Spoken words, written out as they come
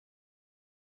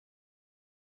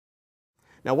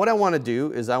Now what I want to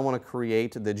do is I want to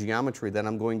create the geometry that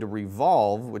I'm going to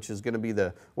revolve, which is going to be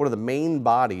one of the main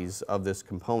bodies of this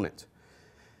component.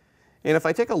 And if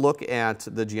I take a look at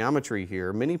the geometry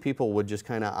here, many people would just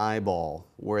kind of eyeball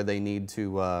where they need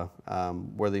to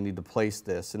place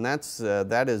this, and that's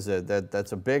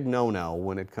a big no-no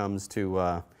when it comes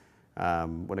to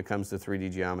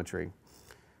 3D geometry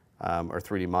or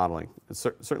 3D modeling. It's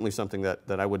certainly something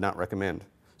that I would not recommend.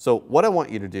 So what I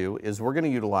want you to do is we're going to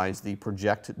utilize the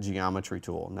Project Geometry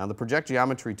tool. Now the Project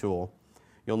Geometry tool,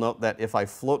 you'll note that if I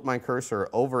float my cursor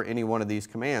over any one of these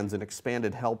commands, an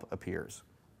expanded help appears,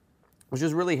 which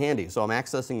is really handy. So I'm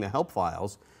accessing the help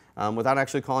files without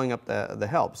actually calling up the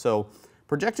help. So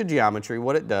projected geometry,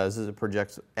 what it does is it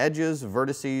projects edges,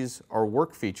 vertices, or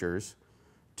work features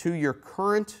to your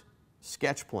current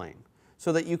sketch plane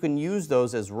so that you can use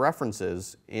those as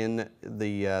references in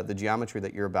the geometry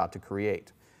that you're about to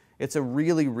create. It's a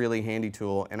really, really handy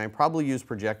tool, and I probably use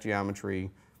Project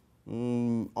Geometry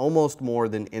almost more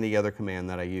than any other command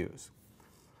that I use.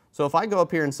 So if I go up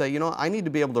here and say, you know, I need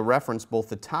to be able to reference both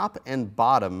the top and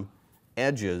bottom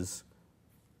edges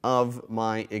of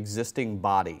my existing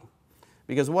body.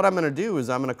 Because what I'm going to do is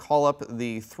I'm going to call up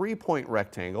the 3-point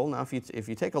rectangle. Now if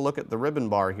you take a look at the ribbon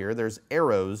bar here, there's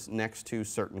arrows next to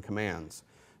certain commands.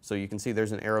 So you can see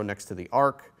there's an arrow next to the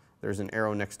arc, there's an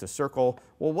arrow next to circle.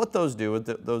 Well, what those do is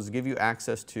those give you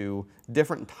access to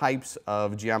different types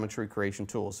of geometry creation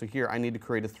tools. So here I need to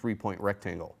create a 3-point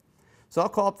rectangle. So I'll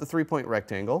call up the 3-point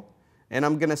rectangle, and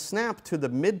I'm going to snap to the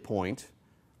midpoint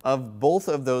of both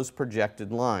of those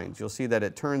projected lines. You'll see that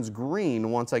it turns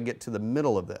green once I get to the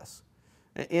middle of this,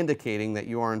 indicating that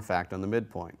you are in fact on the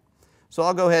midpoint. So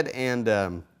I'll go ahead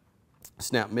and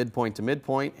snap midpoint to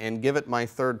midpoint and give it my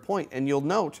 3rd point, and you'll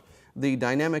note the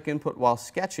dynamic input while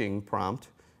sketching prompt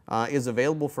is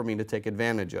available for me to take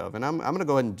advantage of. And I'm going to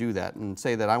go ahead and do that and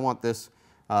say that I want this,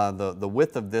 the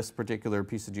width of this particular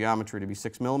piece of geometry to be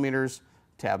 6 millimeters,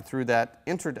 tab through that,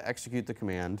 enter to execute the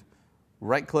command,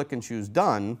 right click and choose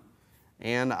done,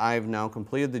 and I've now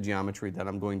completed the geometry that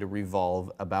I'm going to revolve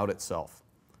about itself.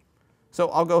 So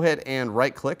I'll go ahead and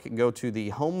right click and go to the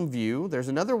home view. There's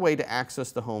another way to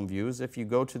access the home views. If you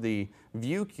go to the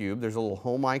view cube, there's a little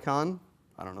home icon.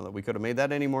 I don't know that we could have made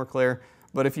that any more clear,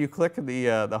 but if you click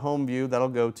the home view, that'll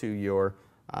go to your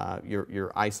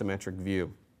isometric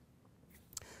view.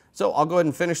 So I'll go ahead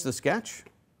and finish the sketch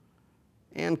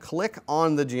and click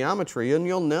on the geometry, and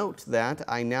you'll note that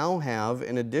I now have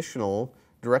an additional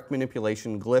direct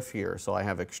manipulation glyph here. So I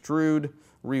have extrude,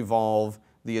 revolve,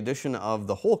 the addition of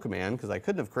the hole command, because I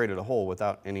couldn't have created a hole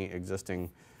without any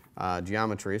existing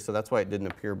geometry, so that's why it didn't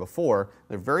appear before.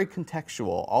 They're very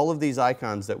contextual. All of these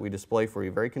icons that we display for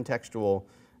you, very contextual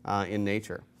in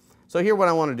nature. So here what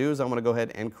I want to do is I want to go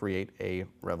ahead and create a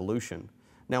revolution.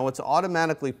 Now it's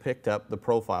automatically picked up the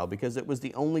profile because it was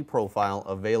the only profile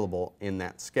available in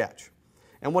that sketch.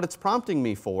 And what it's prompting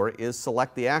me for is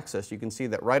select the axis. You can see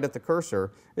that right at the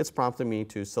cursor, it's prompting me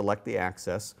to select the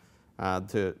axis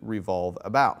to revolve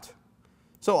about.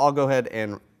 So I'll go ahead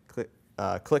and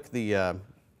click the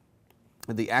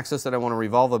axis that I want to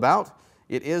revolve about.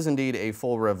 It is indeed a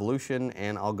full revolution,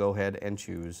 and I'll go ahead and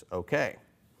choose OK.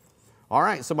 All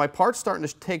right, so my part's starting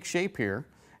to take shape here,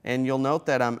 and you'll note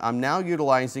that I'm now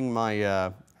utilizing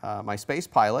my, my space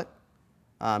pilot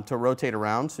to rotate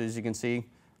around. So as you can see,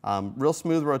 real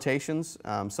smooth rotations,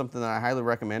 something that I highly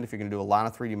recommend if you're going to do a lot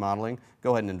of 3D modeling,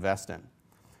 go ahead and invest in.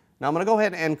 Now I'm going to go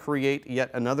ahead and create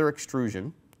yet another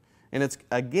extrusion, and it's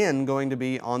again going to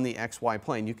be on the XY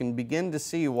plane. You can begin to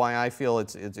see why I feel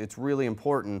it's really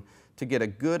important to get a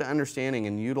good understanding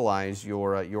and utilize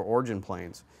your origin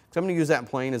planes. So I'm going to use that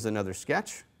plane as another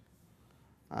sketch,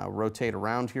 rotate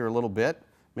around here a little bit,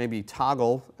 maybe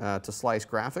toggle to slice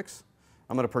graphics.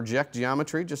 I'm going to project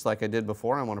geometry just like I did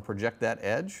before. I want to project that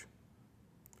edge,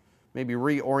 maybe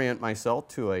reorient myself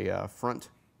to a front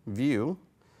view.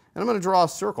 And I'm going to draw a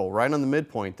circle right on the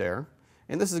midpoint there,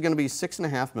 and this is going to be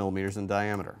 6.5 millimeters in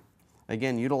diameter.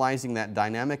 Again, utilizing that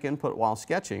dynamic input while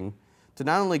sketching to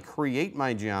not only create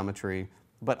my geometry,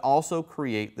 but also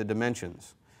create the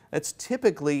dimensions. It's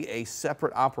typically a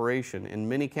separate operation in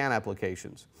many CAD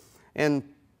applications. And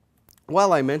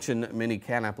while I mention many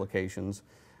CAD applications,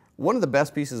 one of the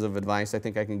best pieces of advice I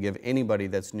think I can give anybody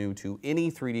that's new to any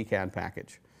 3D CAD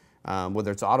package,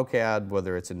 whether it's AutoCAD,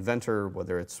 whether it's Inventor,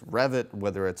 whether it's Revit,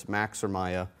 whether it's Max or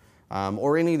Maya,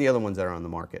 or any of the other ones that are on the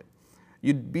market.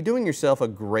 You'd be doing yourself a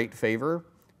great favor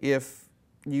if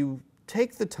you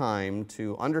take the time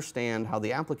to understand how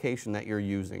the application that you're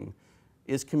using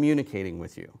is communicating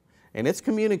with you. And it's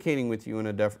communicating with you in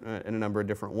a number of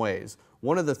different ways.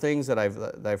 One of the things that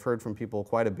I've heard from people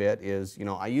quite a bit is, you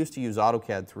know, I used to use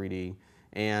AutoCAD 3D,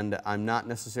 and I'm not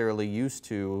necessarily used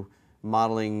to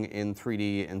modeling in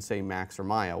 3D in, say, Max or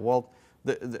Maya. Well,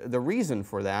 the reason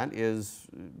for that is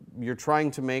you're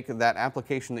trying to make that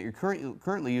application that you're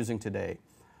currently using today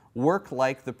work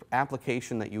like the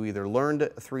application that you either learned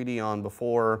 3D on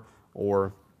before,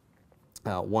 or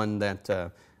one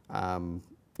that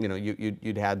you know,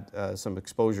 you'd had some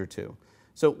exposure to.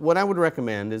 So what I would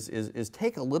recommend is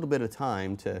take a little bit of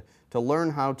time to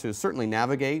learn how to certainly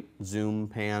navigate, zoom,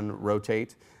 pan,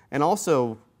 rotate, and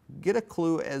also get a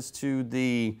clue as to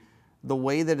the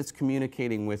way that it's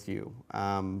communicating with you,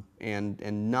 and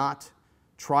not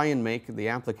try and make the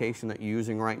application that you're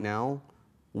using right now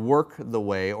work the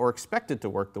way, or expect it to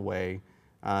work the way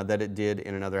that it did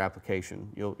in another application.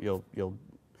 You'll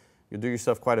do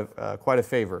yourself quite a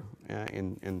favor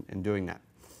in doing that.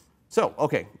 So,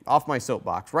 okay, off my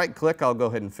soapbox. Right click, I'll go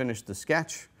ahead and finish the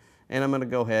sketch, and I'm going to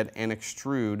go ahead and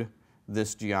extrude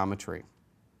this geometry.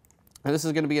 And this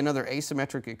is going to be another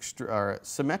symmetric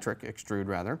extrude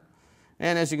rather.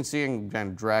 And as you can see, I can kind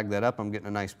of drag that up. I'm getting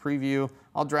a nice preview.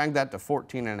 I'll drag that to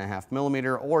 14.5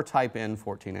 millimeter, or type in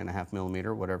 14.5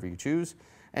 millimeter, whatever you choose.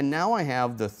 And now I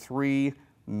have the three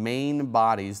main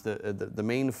bodies, the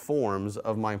main forms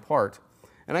of my part,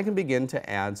 and I can begin to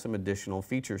add some additional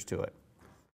features to it.